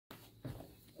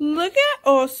Look at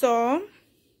Oso.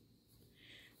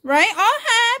 Right? All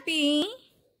happy.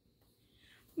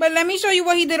 But let me show you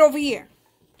what he did over here.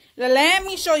 Let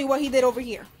me show you what he did over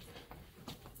here.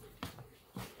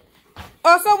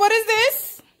 Oso, what is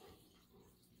this?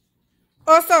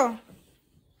 Oso.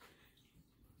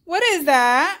 What is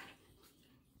that?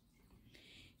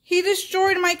 He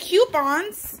destroyed my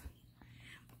coupons.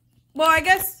 Well, I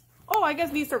guess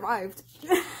these survived.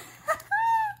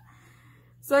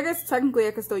 So I guess technically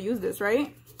I can still use this,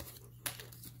 right?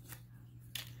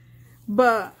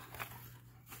 But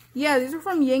yeah, these are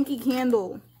from Yankee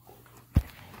Candle.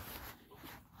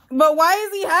 But why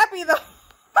is he happy though?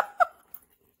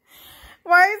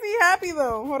 Why is he happy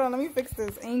though? Hold on, let me fix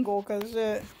this angle because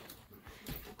shit.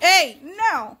 Hey,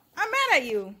 no, I'm mad at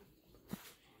you.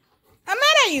 I'm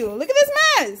mad at you. Look at this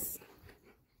mess.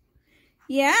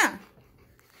 Yeah.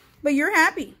 But you're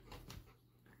happy.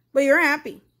 But you're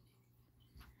happy.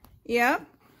 Yep.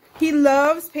 He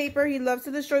loves paper. He loves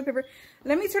to destroy paper.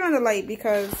 Let me turn on the light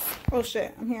because... Oh,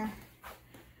 shit. I'm here.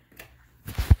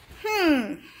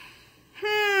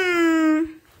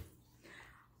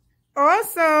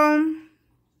 Awesome.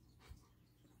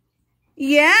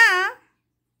 Yeah.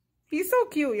 He's so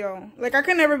cute, yo. Like, I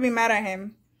could never be mad at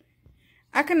him.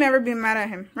 I could never be mad at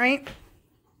him, right?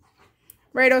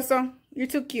 Right, Oso? You're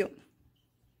too cute.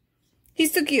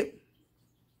 He's too cute.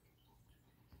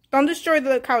 Don't destroy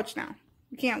the couch now.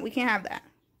 We can't have that.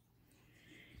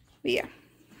 But yeah.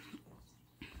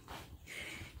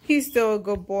 He's still a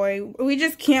good boy. We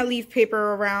just can't leave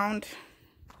paper around.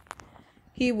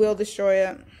 He will destroy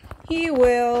it. He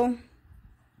will.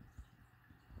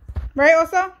 Right,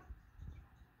 Oso?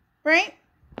 Right?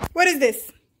 What is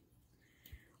this?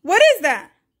 What is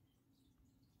that?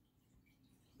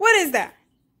 What is that?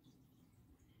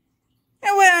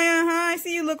 And what? I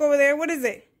see you look over there. What is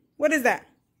it? What is that?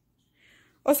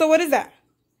 Oh, so what is that?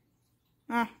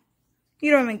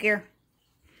 You don't even care.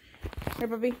 Hey,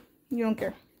 puppy. You don't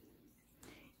care.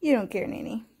 You don't care,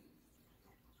 Nanny.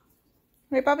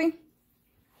 Right, puppy?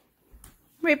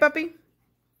 Right, puppy?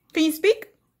 Can you speak?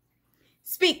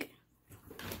 Speak.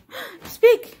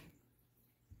 Speak.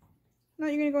 No,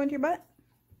 you're gonna go into your butt?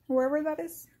 Wherever that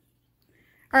is.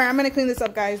 Alright, I'm gonna clean this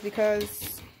up, guys,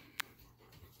 because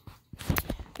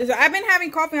I've been having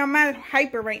coffee. I'm mad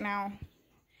hyper right now.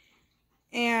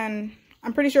 And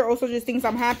I'm pretty sure also just thinks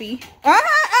I'm happy.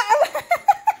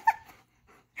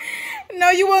 No,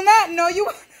 you will not. No, you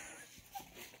will not.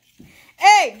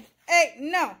 Hey,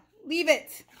 no. Leave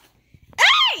it.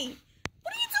 Hey!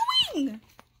 What are you doing?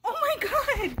 Oh my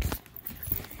god.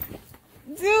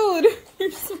 Dude,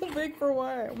 you're so big for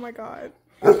what? Oh my god.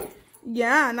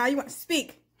 Yeah, now you want to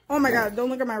speak. Oh my god, don't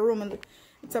look at my room.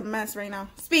 It's a mess right now.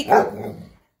 Speak.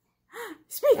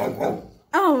 Speak.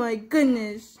 Oh my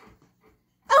goodness.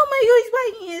 Oh my god, he's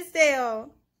biting his tail.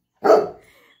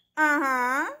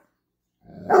 Uh-huh.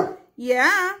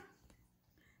 Yeah.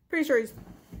 Pretty sure he's...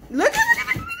 Look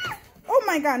at it. Oh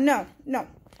my god, no.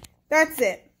 That's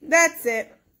it. That's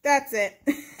it.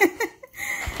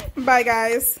 Bye,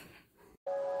 guys.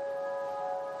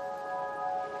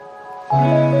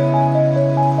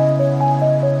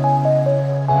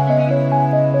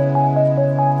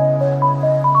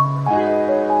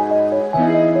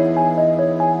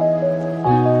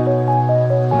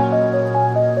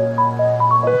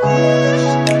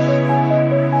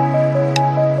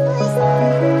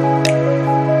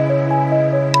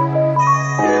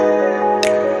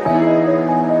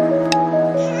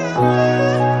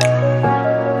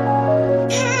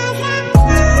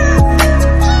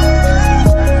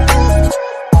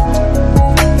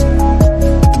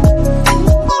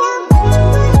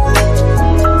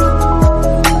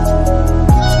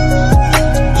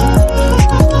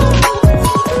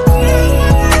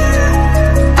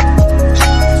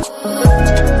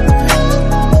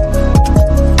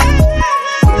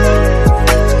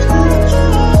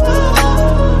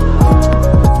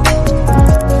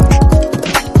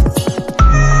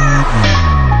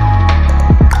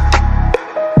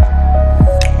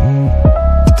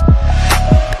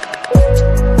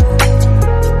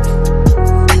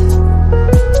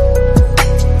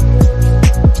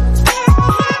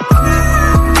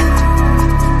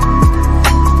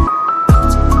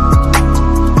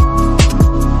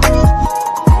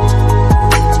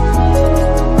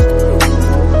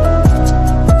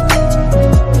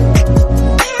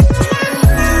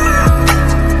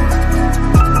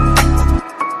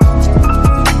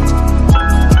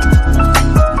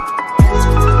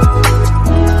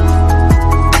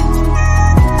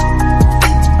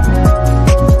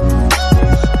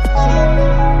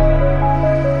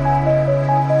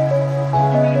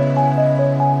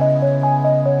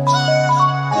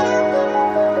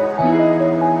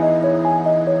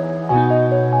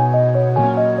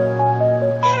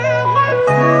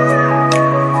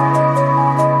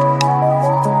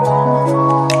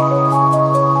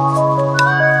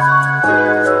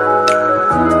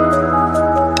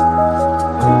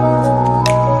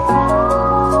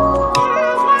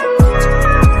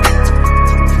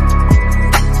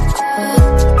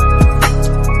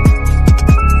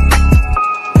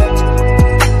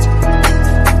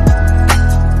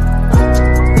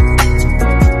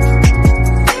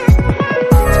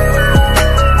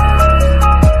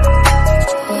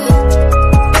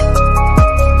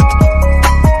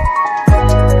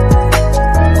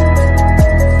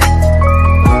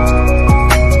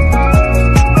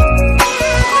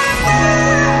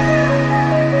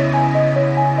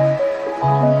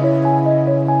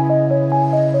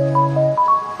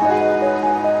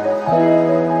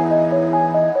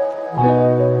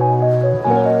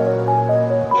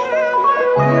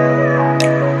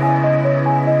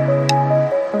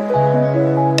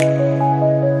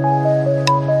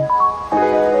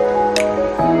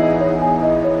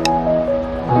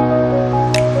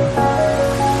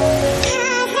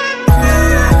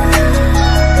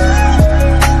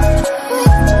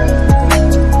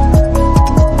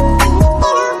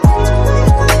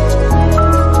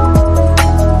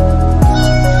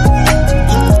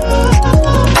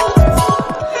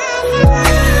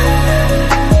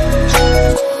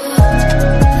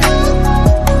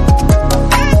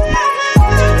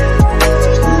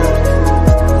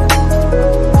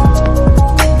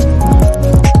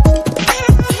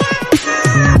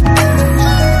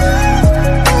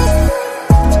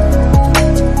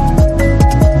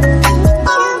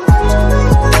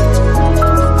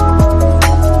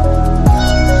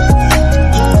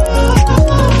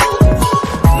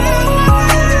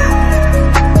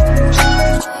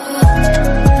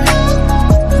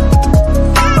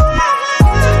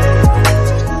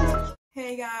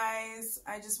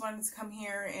 wanted to come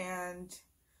here and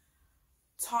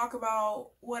talk about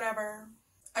whatever.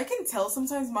 I can tell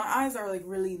sometimes my eyes are like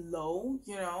really low,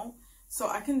 you know? So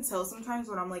I can tell sometimes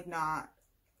when I'm like not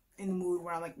in the mood,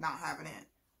 when I'm like not having it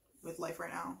with life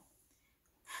right now.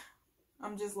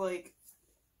 I'm just like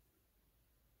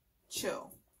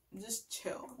chill. Just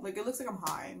chill. Like it looks like I'm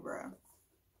high, bruh.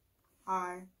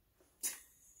 High.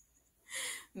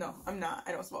 No, I'm not.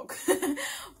 I don't smoke.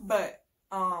 But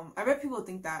I bet people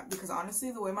think that because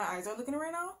honestly the way my eyes are looking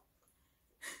right now.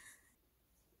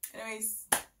 Anyways,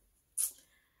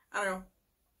 I don't know.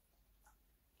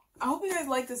 I hope you guys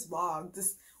like this vlog,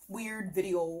 this weird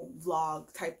video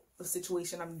vlog type of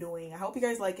situation I'm doing. I hope you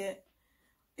guys like it.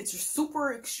 It's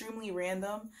super extremely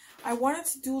random. I wanted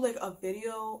to do like a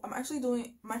video. I'm actually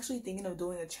thinking of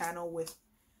doing a channel with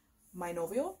my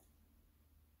novio.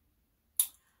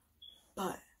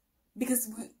 But because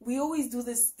we always do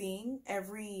this thing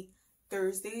every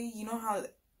Thursday. You know how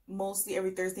mostly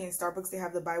every Thursday in Starbucks they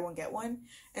have the buy one get one,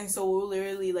 and so we'll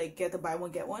literally like get the buy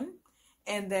one get one,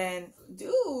 and then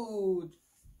we'll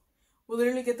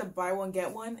literally get the buy one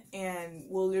get one, and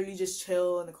we'll literally just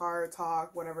chill in the car,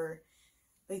 talk, whatever.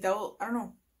 Like that will, I don't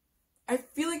know. I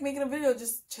feel like making a video,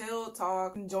 just chill,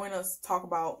 talk, and join us, talk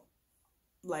about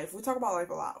life. We talk about life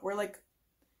a lot. We're like,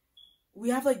 we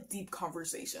have like deep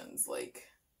conversations. Like,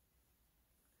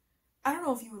 I don't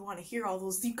know if you would want to hear all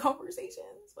those deep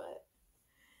conversations, but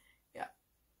yeah.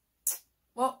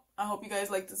 Well, I hope you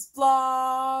guys like this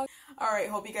vlog. Alright,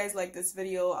 hope you guys like this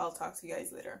video. I'll talk to you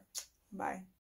guys later. Bye.